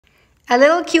A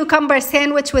little cucumber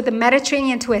sandwich with a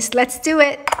Mediterranean twist. Let's do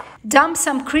it. Dump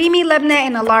some creamy labneh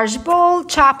in a large bowl.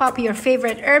 Chop up your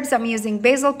favorite herbs. I'm using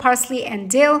basil, parsley, and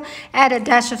dill. Add a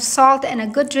dash of salt and a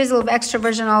good drizzle of extra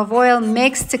virgin olive oil.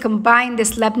 Mix to combine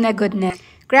this labneh goodness.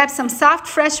 Grab some soft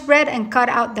fresh bread and cut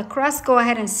out the crust. Go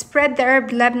ahead and spread the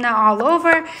herb labneh all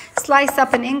over. Slice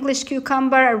up an English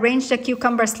cucumber. Arrange the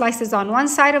cucumber slices on one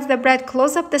side of the bread.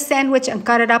 Close up the sandwich and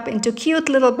cut it up into cute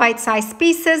little bite-sized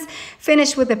pieces.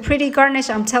 Finish with a pretty garnish.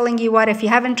 I'm telling you what, if you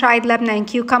haven't tried labneh and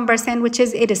cucumber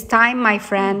sandwiches, it is time, my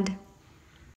friend.